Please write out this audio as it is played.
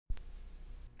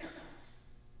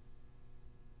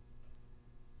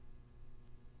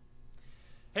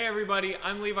Hey everybody,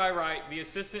 I'm Levi Wright, the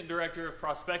Assistant Director of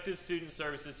Prospective Student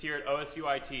Services here at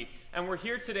OSUIT, and we're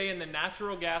here today in the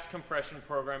Natural Gas Compression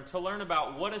Program to learn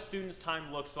about what a student's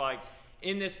time looks like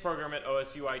in this program at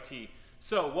OSUIT.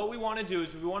 So what we want to do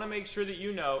is we want to make sure that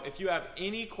you know if you have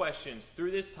any questions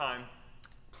through this time,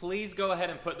 please go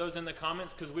ahead and put those in the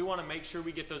comments because we want to make sure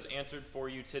we get those answered for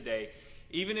you today.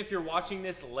 Even if you're watching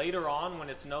this later on when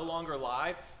it's no longer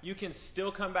live, you can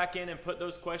still come back in and put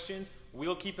those questions.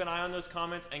 We'll keep an eye on those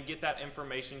comments and get that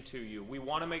information to you. We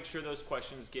want to make sure those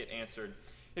questions get answered.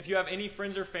 If you have any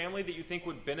friends or family that you think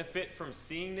would benefit from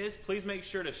seeing this, please make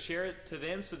sure to share it to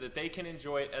them so that they can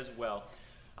enjoy it as well.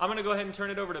 I'm going to go ahead and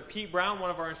turn it over to Pete Brown, one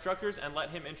of our instructors, and let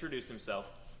him introduce himself.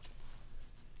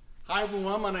 Hi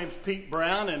everyone, my name is Pete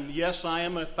Brown, and yes, I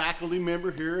am a faculty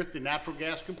member here at the Natural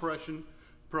Gas Compression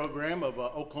Program of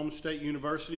Oklahoma State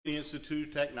University Institute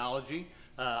of Technology.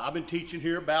 I've been teaching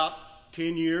here about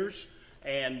 10 years,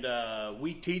 and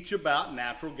we teach about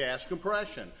natural gas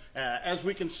compression. As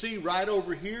we can see right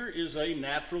over here is a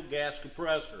natural gas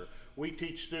compressor. We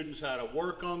teach students how to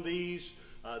work on these.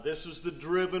 This is the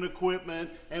driven equipment,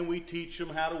 and we teach them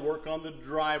how to work on the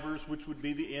drivers, which would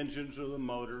be the engines or the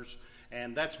motors.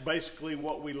 And that's basically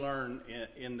what we learn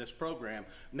in this program.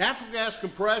 Natural gas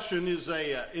compression is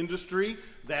a industry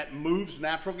that moves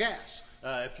natural gas.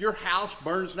 If your house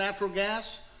burns natural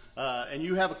gas and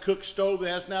you have a cook stove that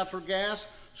has natural gas,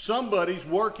 somebody's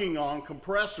working on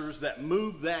compressors that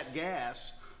move that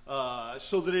gas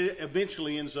so that it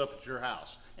eventually ends up at your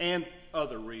house, and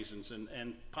other reasons,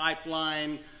 and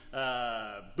pipeline,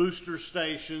 booster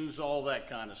stations, all that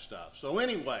kind of stuff. So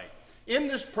anyway, in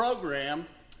this program,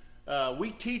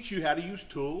 we teach you how to use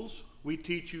tools. We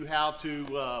teach you how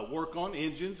to work on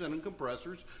engines and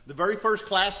compressors. The very first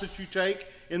class that you take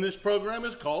in this program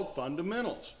is called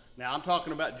Fundamentals. Now, I'm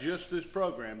talking about just this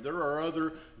program. There are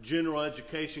other general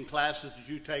education classes that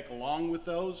you take along with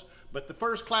those, but the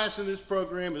first class in this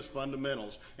program is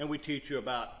Fundamentals, and we teach you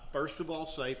about, first of all,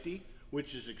 safety,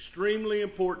 which is extremely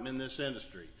important in this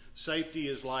industry. Safety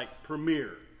is like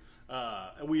premier.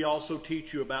 We also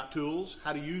teach you about tools,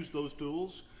 how to use those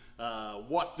tools,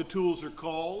 what the tools are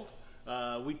called.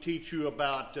 We teach you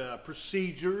about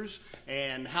procedures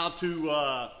and how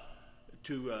to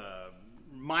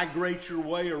migrate your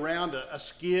way around a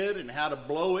skid and how to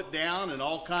blow it down and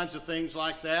all kinds of things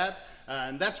like that.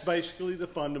 And that's basically the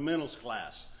fundamentals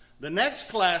class. The next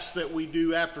class that we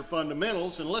do after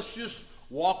fundamentals, and let's just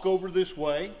walk over this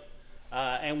way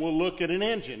and we'll look at an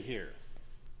engine here.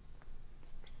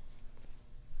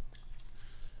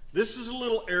 This is a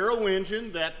little aero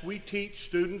engine that we teach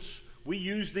students. We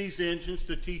use these engines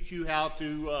to teach you how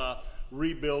to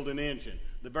rebuild an engine.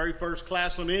 The very first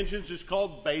class on engines is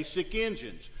called Basic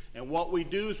Engines. And what we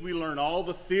do is we learn all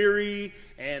the theory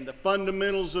and the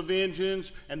fundamentals of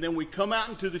engines, and then we come out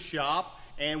into the shop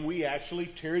and we actually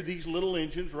tear these little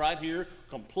engines right here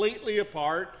completely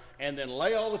apart and then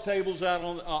lay all the tables out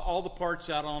on all the parts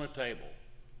out on a table.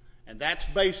 And that's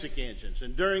Basic Engines.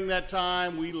 And during that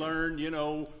time, we learn, you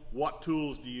know, what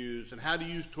tools to use and how to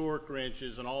use torque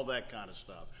wrenches and all that kind of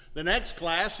stuff. The next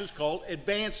class is called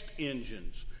Advanced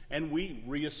Engines, and we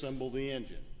reassemble the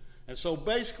engine. And so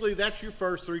basically, that's your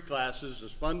first three classes: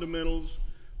 is Fundamentals,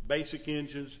 Basic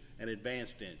Engines, and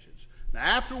Advanced Engines. Now,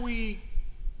 after we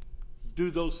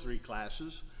do those three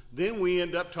classes, then we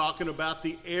end up talking about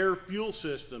the air-fuel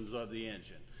systems of the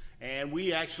engine. And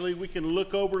we can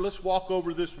look over, let's walk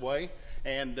over this way,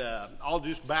 and I'll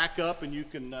just back up and you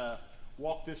can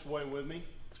walk this way with me.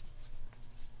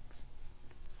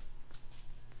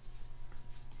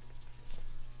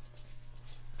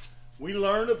 We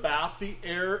learn about the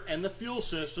air and the fuel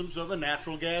systems of a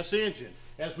natural gas engine.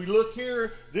 As we look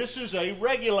here, this is a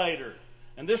regulator,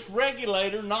 and this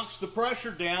regulator knocks the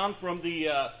pressure down from the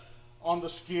on the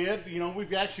skid. You know,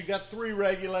 we've actually got three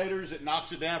regulators. It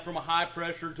knocks it down from a high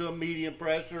pressure to a medium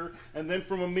pressure, and then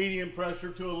from a medium pressure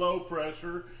to a low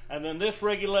pressure, and then this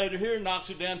regulator here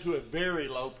knocks it down to a very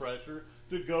low pressure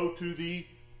to go to the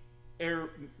air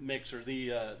mixer,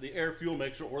 the air-fuel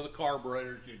mixer, or the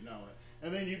carburetor as you'd know it.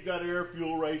 And then you've got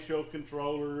air-fuel ratio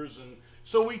controllers, and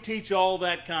so we teach all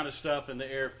that kind of stuff in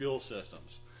the air-fuel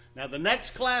systems. Now, the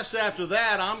next class after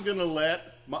that, I'm going to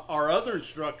let our other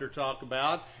instructor talk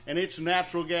about, and it's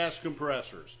natural gas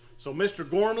compressors. So, Mr.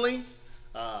 Gormley,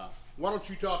 why don't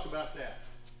you talk about that?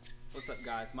 What's up,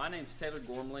 guys? My name's Taylor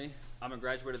Gormley. I'm a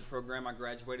graduate of the program. I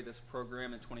graduated this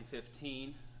program in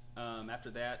 2015. After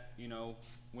that, you know,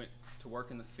 went to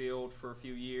work in the field for a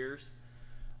few years.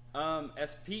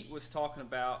 As Pete was talking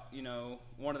about, you know,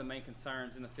 one of the main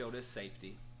concerns in the field is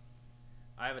safety.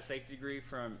 I have a safety degree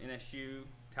from NSU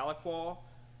Tahlequah.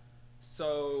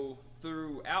 So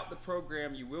throughout the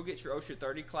program, you will get your OSHA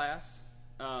 30 class.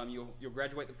 You'll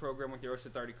graduate the program with your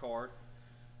OSHA 30 card.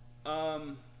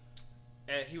 And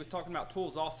he was talking about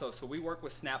tools also. So we work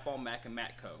with Snap-on, Mac, and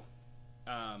Matco.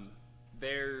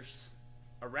 There's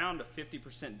around a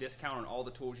 50% discount on all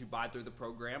the tools you buy through the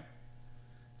program.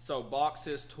 So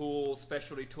boxes, tools,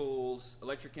 specialty tools,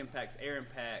 electric impacts, air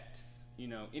impacts, you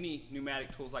know, any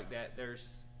pneumatic tools like that,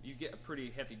 you get a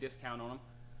pretty hefty discount on them.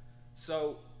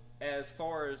 So as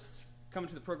far as coming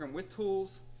to the program with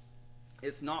tools,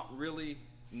 it's not really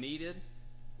needed.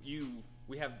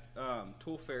 We have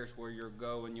tool fairs where you'll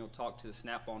go and you'll talk to the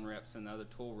Snap-on reps and the other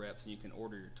tool reps, and you can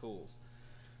order your tools.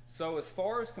 So as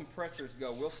far as compressors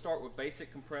go, we'll start with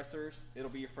basic compressors. It'll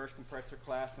be your first compressor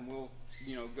class, and we'll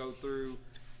go through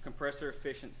compressor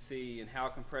efficiency and how a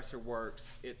compressor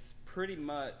works. It's pretty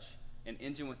much an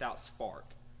engine without spark.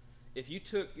 If you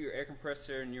took your air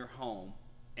compressor in your home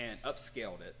and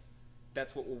upscaled it,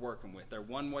 that's what we're working with. They're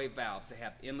one-way valves. They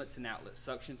have inlets and outlets,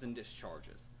 suctions and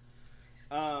discharges.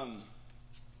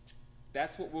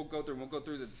 That's what we'll go through. We'll go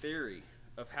through the theory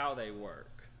of how they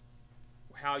work,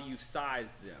 how you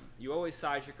size them. You always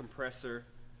size your compressor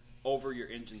over your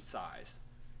engine size.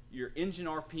 Your engine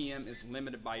RPM is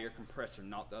limited by your compressor,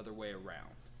 not the other way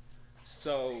around.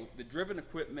 So the driven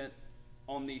equipment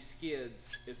on these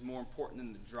skids is more important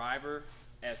than the driver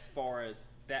as far as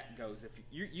that goes. If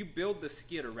you build the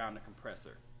skid around the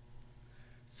compressor.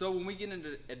 So when we get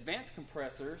into advanced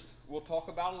compressors, we'll talk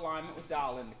about alignment with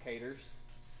dial indicators.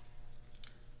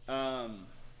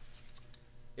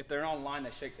 If they're not aligned,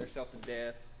 they shake themselves to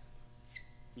death.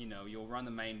 You know, you'll run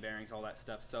the main bearings, all that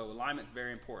stuff. So alignment's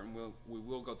very important. We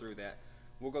will go through that.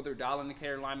 We'll go through dial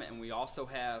indicator alignment, and we also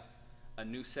have a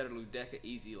new set of Ludeca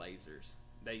Easy lasers.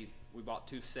 We bought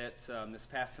 2 sets this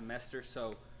past semester,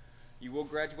 so you will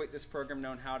graduate this program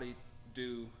knowing how to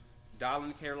do dial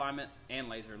indicator alignment and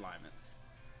laser alignments.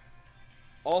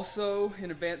 Also, in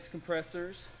advanced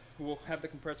compressors, we'll have the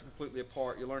compressor completely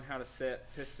apart. You'll learn how to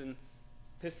set piston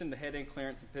to head end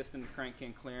clearance and piston to crank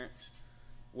end clearance.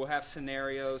 We'll have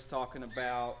scenarios talking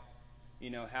about,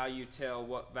 how you tell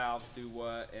what valves do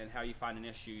what and how you find an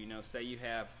issue. Say you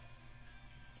have,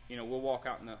 we'll walk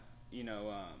out in the,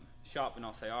 shop, and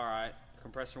I'll say, all right,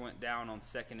 compressor went down on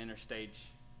second interstage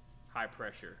high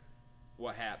pressure.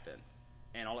 What happened?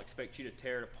 And I'll expect you to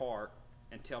tear it apart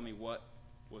and tell me what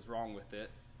was wrong with it,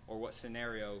 or what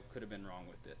scenario could have been wrong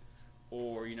with it.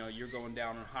 Or, you're going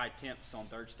down on high temps on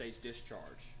third stage discharge.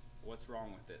 What's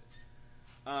wrong with it?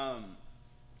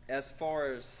 As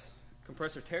far as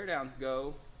compressor teardowns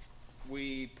go,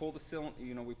 we pull the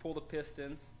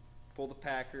pistons, pull the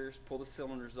packers, pull the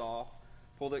cylinders off,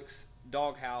 pull the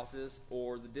dog houses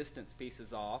or the distance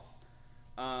pieces off.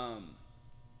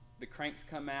 The cranks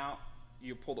come out.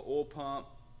 You pull the oil pump.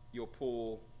 You'll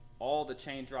pull all the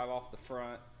chain drive off the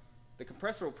front. The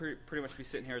compressor will pretty much be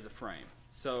sitting here as a frame.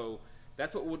 So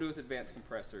that's what we'll do with advanced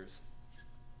compressors.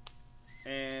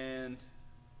 And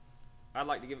I'd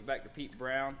like to give it back to Pete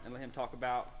Brown and let him talk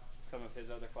about some of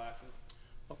his other classes.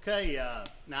 Okay,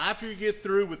 now after you get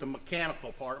through with the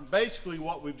mechanical part, basically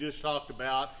what we've just talked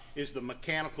about is the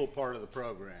mechanical part of the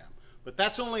program. But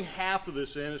that's only half of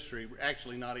this industry,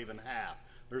 actually not even half.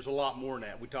 There's a lot more than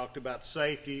that. We talked about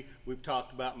safety, we've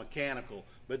talked about mechanical,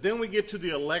 but then we get to the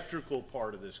electrical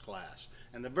part of this class.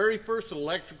 And the very first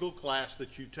electrical class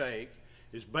that you take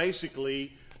is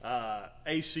basically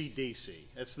AC/DC.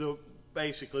 That's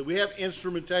basically, we have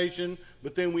instrumentation,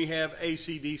 but then we have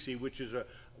AC/DC, which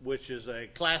is a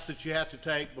class that you have to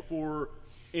take before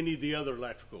any of the other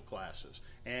electrical classes.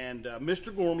 And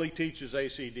Mr. Gormley teaches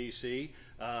AC/DC.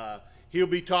 He'll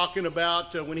be talking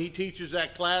about, when he teaches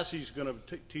that class, he's going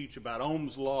to teach about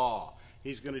Ohm's Law.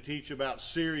 He's going to teach about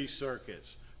series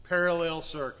circuits, parallel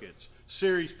circuits,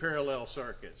 series parallel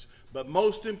circuits. But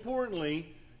most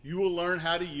importantly, you will learn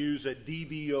how to use a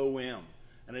DVOM.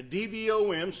 And a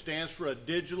DVOM stands for a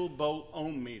digital volt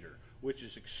ohm meter, which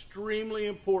is extremely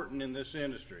important in this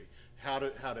industry. How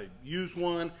to use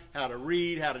one, how to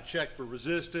read, how to check for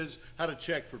resistance, how to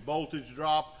check for voltage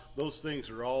drop. Those things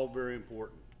are all very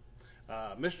important.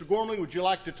 Mr. Gormley, would you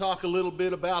like to talk a little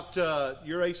bit about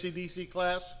your AC/DC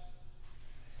class?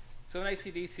 So in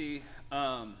AC/DC,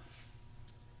 the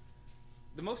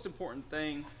most important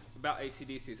thing about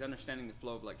AC/DC is understanding the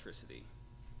flow of electricity.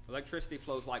 Electricity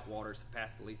flows like water to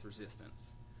pass the least resistance.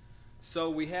 So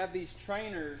we have these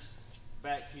trainers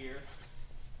back here.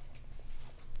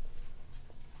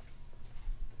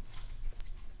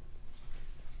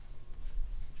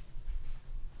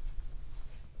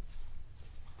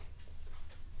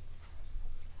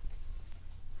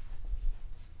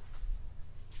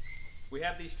 We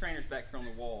have these trainers back here on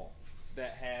the wall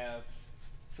that have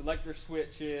selector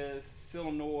switches,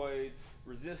 solenoids,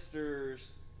 resistors,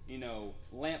 you know,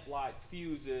 lamp lights,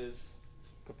 fuses,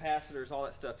 capacitors, all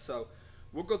that stuff. So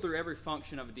we'll go through every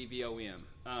function of a DVOM,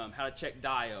 how to check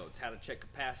diodes, how to check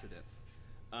capacitance,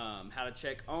 how to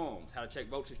check ohms, how to check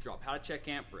voltage drop, how to check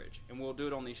amperage, and we'll do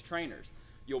it on these trainers.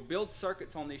 You'll build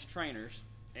circuits on these trainers,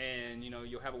 and you know,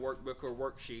 you'll have a workbook or a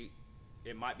worksheet.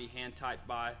 It might be hand typed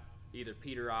by either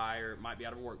Pete or I, or it might be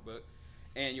out of a workbook,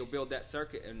 and you'll build that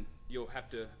circuit, and you'll have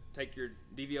to take your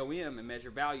DVOM and measure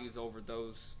values over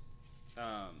those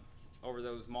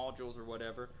modules or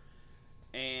whatever,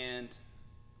 and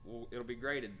it'll be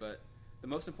graded. But the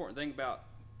most important thing about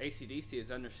AC/DC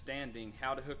is understanding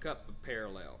how to hook up a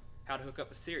parallel, how to hook up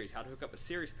a series, how to hook up a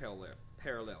series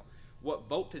parallel, what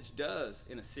voltage does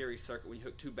in a series circuit when you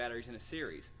hook two batteries in a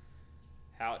series,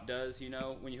 how it does, you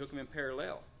know, when you hook them in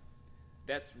parallel.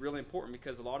 That's really important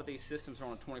because a lot of these systems are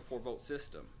on a 24-volt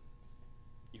system.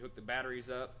 You hook the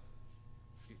batteries up,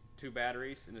 two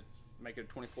batteries, and make it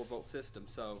a 24-volt system.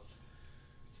 So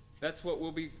that's what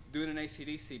we'll be doing in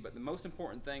AC/DC. But the most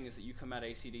important thing is that you come out of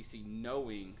AC/DC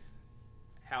knowing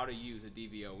how to use a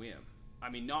DVOM. I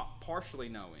mean, not partially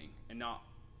knowing and not,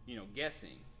 you know,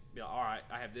 guessing. Be like, all right,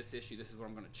 I have this issue, this is what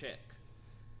I'm going to check.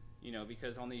 You know,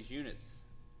 because on these units,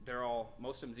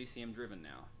 most of them ECM driven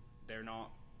now. They're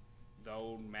not the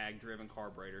old mag driven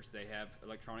carburetors. They have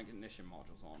electronic ignition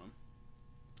modules on them.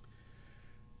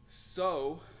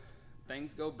 So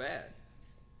things go bad.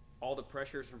 All the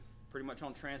pressures are pretty much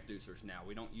on transducers now.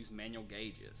 We don't use manual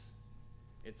gauges.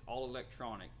 It's all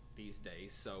electronic these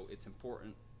days, so it's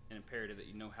important and imperative that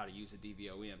you know how to use a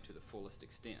DVOM to the fullest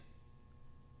extent.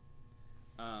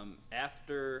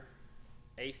 After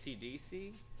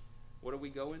AC/DC, what do we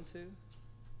go into?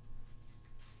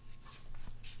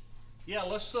 Yeah,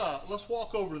 let's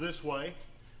walk over this way,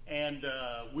 and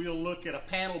we'll look at a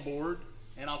panel board,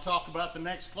 and I'll talk about the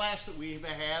next class that we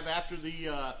have after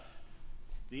the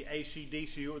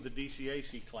AC/DC or the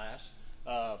DC/AC class.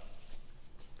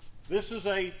 This is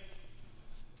a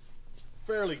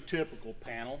fairly typical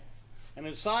panel, and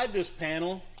inside this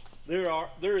panel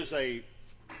there is a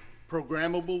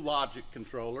programmable logic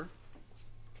controller,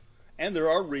 and there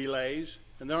are relays,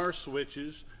 and there are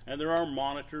switches, and there are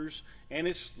monitors, and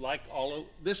it's like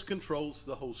this controls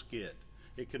the whole skid.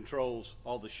 It controls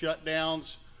all the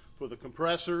shutdowns for the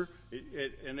compressor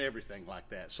and everything like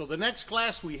that. So the next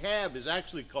class we have is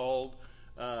actually called,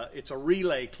 it's a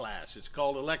relay class. It's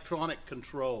called electronic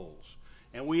controls.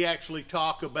 And we actually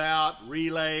talk about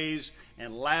relays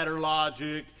and ladder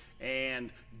logic and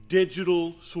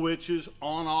digital switches,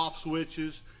 on-off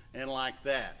switches, and like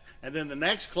that. And then the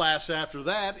next class after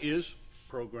that is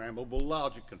programmable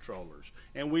logic controllers.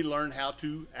 And we learn how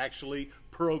to actually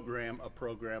program a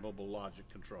programmable logic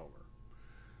controller.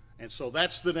 And so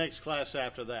that's the next class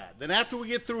after that. Then after we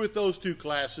get through with those two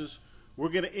classes, we're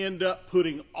going to end up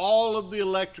putting all of the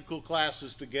electrical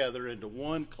classes together into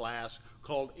one class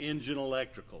called Engine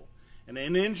Electrical. And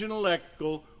in Engine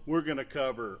Electrical, we're going to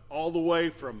cover all the way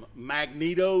from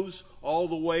magnetos all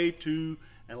the way to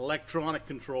an electronic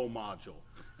control module.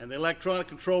 And the electronic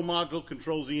control module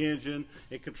controls the engine,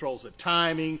 it controls the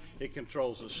timing, it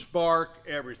controls the spark,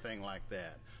 everything like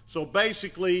that. So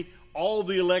basically, all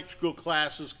the electrical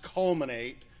classes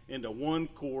culminate into one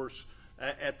course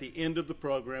at the end of the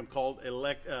program called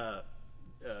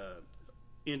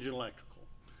Engine Electrical.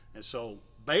 And so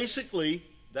basically,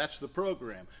 that's the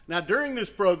program. Now during this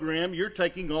program, you're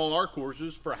taking all our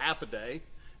courses for half a day,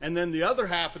 and then the other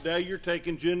half a day, you're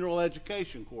taking general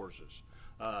education courses.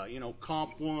 You know,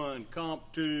 Comp 1, Comp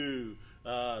 2,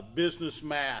 business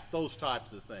math, those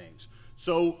types of things.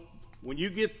 So when you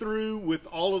get through with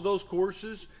all of those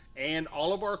courses and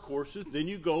all of our courses, then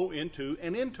you go into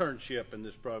an internship in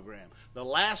this program. The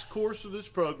last course of this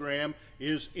program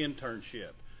is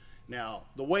internship. Now,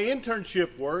 the way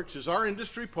internship works is our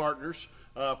industry partners,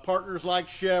 partners like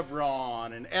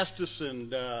Chevron and Estes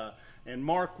and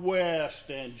Mark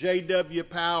West and JW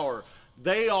Power,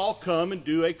 they all come and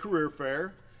do a career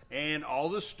fair, and all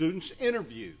the students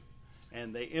interview.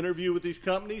 And they interview with these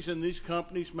companies, and these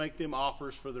companies make them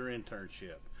offers for their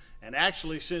internship. And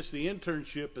actually, since the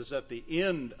internship is at the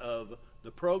end of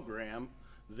the program,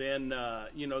 then,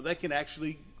 you know, they can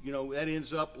actually, you know, that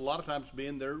ends up a lot of times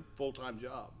being their full-time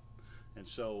job. And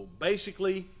so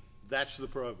basically, that's the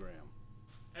program.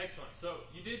 Excellent. So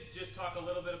you did just talk a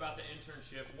little bit about the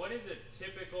internship. What is a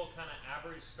typical kind of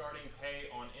average starting pay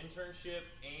on internship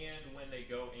and when they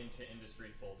go into industry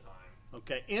full-time?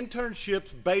 Okay,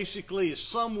 internships basically is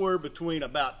somewhere between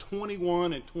about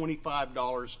 $21 and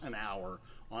 $25 an hour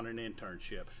on an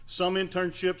internship. Some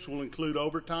internships will include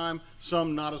overtime,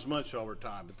 some not as much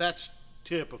overtime, but that's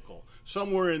typical,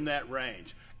 somewhere in that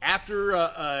range.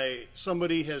 After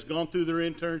somebody has gone through their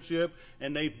internship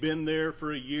and they've been there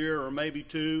for a year or maybe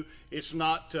two, it's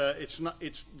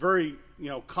very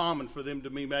common for them to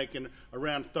be making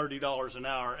around $30 an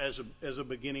hour as a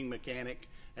beginning mechanic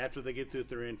after they get through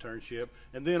their internship,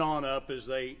 and then on up as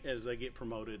they get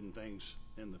promoted and things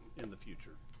in the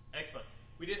future. Excellent.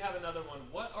 We did have another one.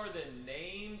 What are the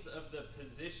names of the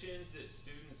positions that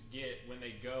students get when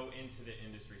they go into the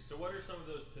industry? So what are some of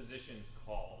those positions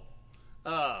called?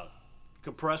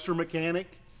 Compressor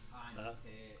mechanic,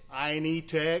 I&E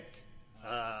tech,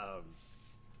 plant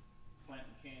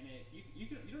mechanic. You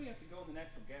don't even have to go in the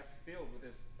natural gas field with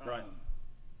this right.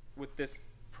 With this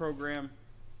program,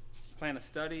 plan of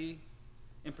study.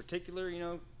 In particular,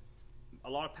 a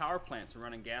lot of power plants are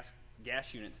running gas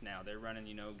units now. They're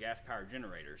running gas power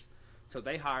generators, so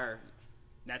they hire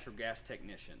natural gas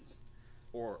technicians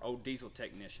or old diesel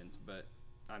technicians. But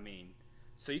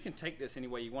so you can take this any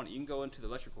way you want it. You can go into the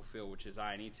electrical field, which is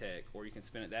I&E tech, or you can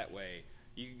spin it that way.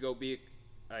 You can go be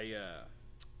a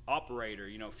operator,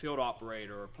 field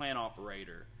operator or plant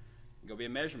operator. You can go be a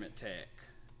measurement tech.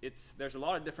 There's a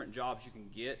lot of different jobs you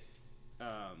can get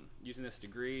using this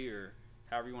degree, or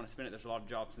however you want to spin it. There's a lot of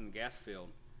jobs in the gas field.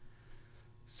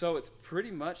 So it's pretty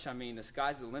much, the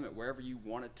sky's the limit. Wherever you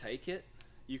want to take it,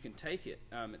 you can take it.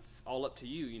 It's all up to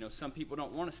you. Some people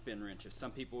don't want to spin wrenches.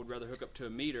 Some people would rather hook up to a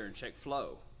meter and check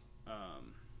flow.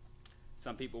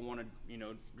 Some people want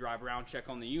to, drive around, check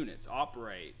on the units,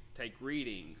 operate, take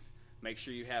readings, make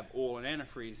sure you have oil and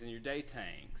antifreeze in your day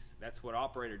tanks. That's what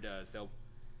operator does. They'll,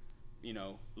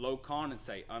 load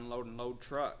condensate, unload and load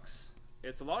trucks.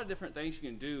 It's a lot of different things you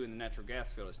can do in the natural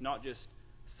gas field. It's not just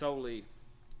solely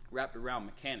wrapped around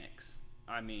mechanics.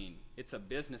 It's a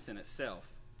business in itself.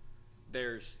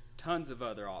 There's tons of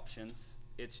other options.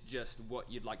 It's just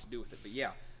what you'd like to do with it. But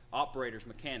yeah, operators,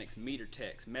 mechanics, meter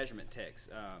techs, measurement techs.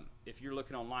 If you're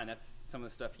looking online, that's some of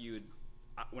the stuff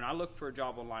when I look for a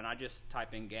job online, I just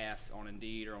type in gas on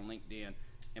Indeed or on LinkedIn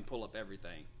and pull up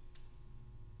everything.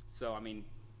 So,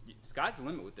 sky's the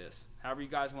limit with this. However you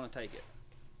guys want to take it.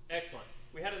 Excellent.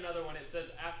 We had another one. It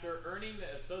says, after earning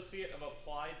the Associate of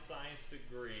Applied Science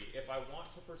degree, if I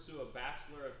want to pursue a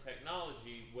Bachelor of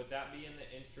Technology, would that be in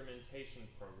the instrumentation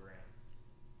program?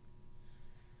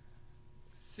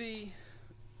 See,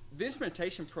 the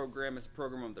instrumentation program is a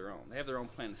program of their own. They have their own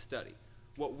plan of study.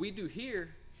 What we do here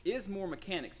is more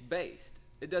mechanics based.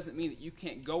 It doesn't mean that you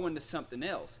can't go into something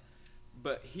else,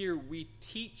 but here we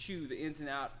teach you the ins and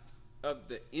outs of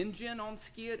the engine on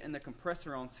skid and the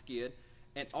compressor on skid,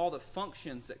 and all the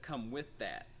functions that come with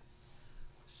that.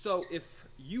 So if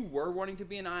you were wanting to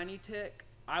be an I&E tech,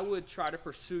 I would try to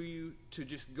pursue you to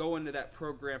just go into that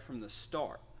program from the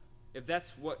start. If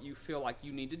that's what you feel like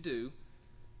you need to do,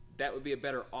 that would be a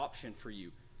better option for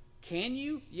you. Can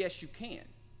you? Yes, you can.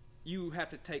 You have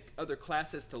to take other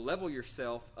classes to level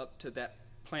yourself up to that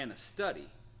plan of study.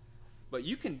 But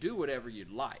you can do whatever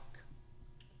you'd like.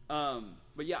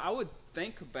 But yeah, I would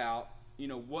think about,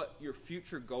 what your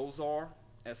future goals are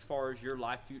as far as your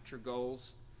life future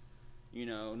goals,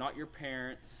 not your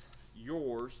parents,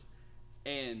 yours,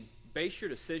 and base your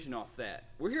decision off that.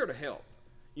 We're here to help.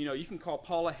 You can call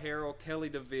Paula Harrell, Kelly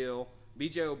DeVille,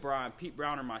 BJ O'Brien, Pete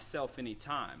Brown, or myself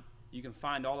anytime. You can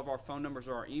find all of our phone numbers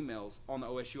or our emails on the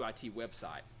OSUIT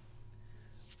website.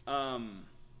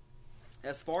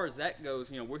 As far as that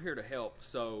goes, we're here to help.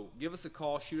 So give us a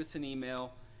call, shoot us an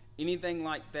email, anything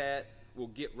like that. We'll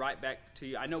get right back to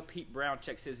you. I know Pete Brown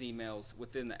checks his emails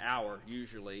within the hour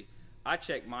usually. I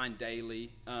check mine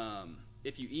daily.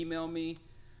 If you email me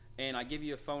and I give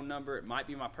you a phone number, it might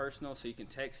be my personal, so you can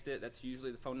text it. That's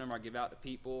usually the phone number I give out to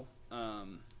people. I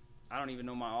don't even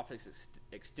know my office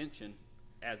extension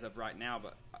as of right now,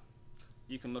 but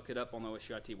you can look it up on the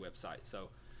OSUIT website. So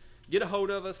get a hold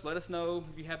of us. Let us know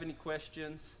if you have any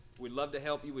questions. We'd love to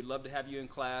help you. We'd love to have you in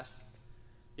class.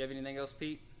 You have anything else,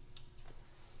 Pete?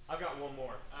 I've got one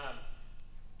more.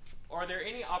 Are there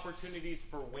any opportunities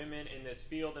for women in this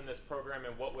field, in this program,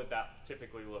 and what would that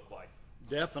typically look like?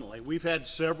 Definitely. We've had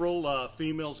several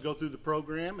females go through the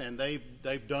program, and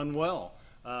they've done well.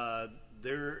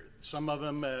 Some of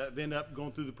them end up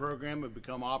going through the program and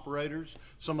become operators.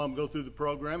 Some of them go through the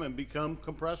program and become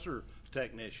compressor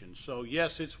technicians. So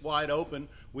yes, it's wide open.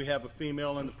 We have a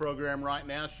female in the program right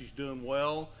now. She's doing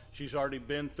well. She's already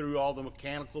been through all the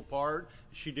mechanical part.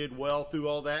 She did well through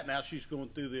all that. Now she's going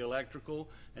through the electrical.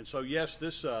 And so yes,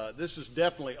 this is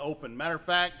definitely open. Matter of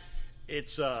fact,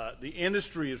 it's the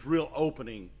industry is real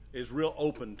open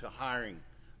to hiring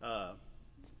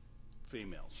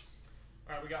females.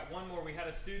 All right, we got one more. We had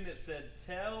a student that said,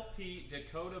 "Tell Pete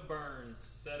Dakota Burns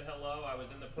said hello. I was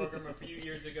in the program a few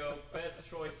years ago. Best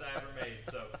choice I ever made."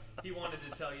 So he wanted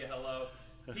to tell you hello.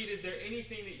 Pete, is there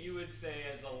anything that you would say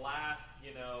as a last,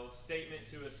 statement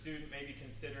to a student maybe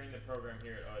considering the program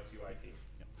here at OSUIT?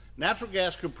 Natural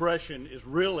gas compression is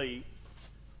really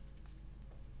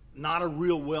not a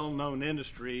real well-known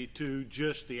industry to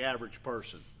just the average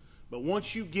person. But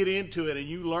once you get into it and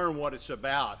you learn what it's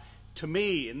about, to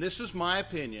me, and this is my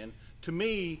opinion, to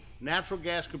me, natural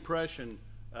gas compression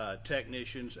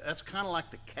technicians, that's kind of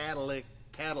like the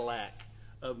Cadillac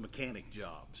of mechanic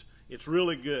jobs. It's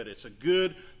really good.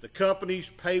 The companies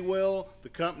pay well, the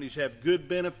companies have good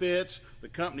benefits, the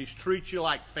companies treat you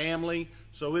like family,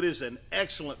 so it is an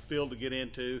excellent field to get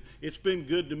into. It's been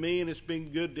good to me and it's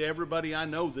been good to everybody I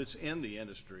know that's in the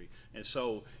industry. And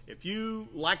so if you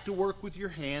like to work with your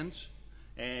hands,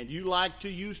 and you like to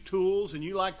use tools, and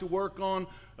you like to work on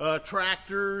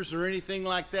tractors or anything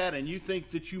like that, and you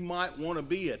think that you might want to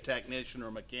be a technician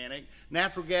or mechanic,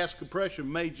 natural gas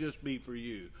compression may just be for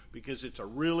you, because it's a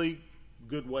really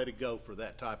good way to go for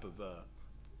that type of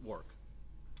work.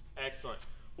 Excellent.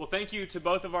 Well, thank you to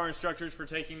both of our instructors for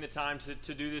taking the time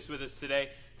to do this with us today.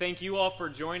 Thank you all for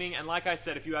joining. And like I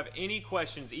said, if you have any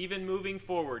questions, even moving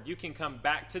forward, you can come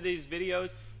back to these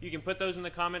videos. You can put those in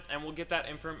the comments and we'll get that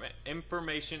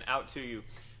information out to you.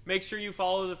 Make sure you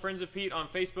follow the Friends of Pete on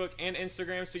Facebook and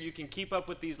Instagram so you can keep up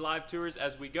with these live tours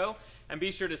as we go. And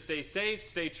be sure to stay safe,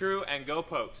 stay true, and go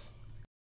Pokes.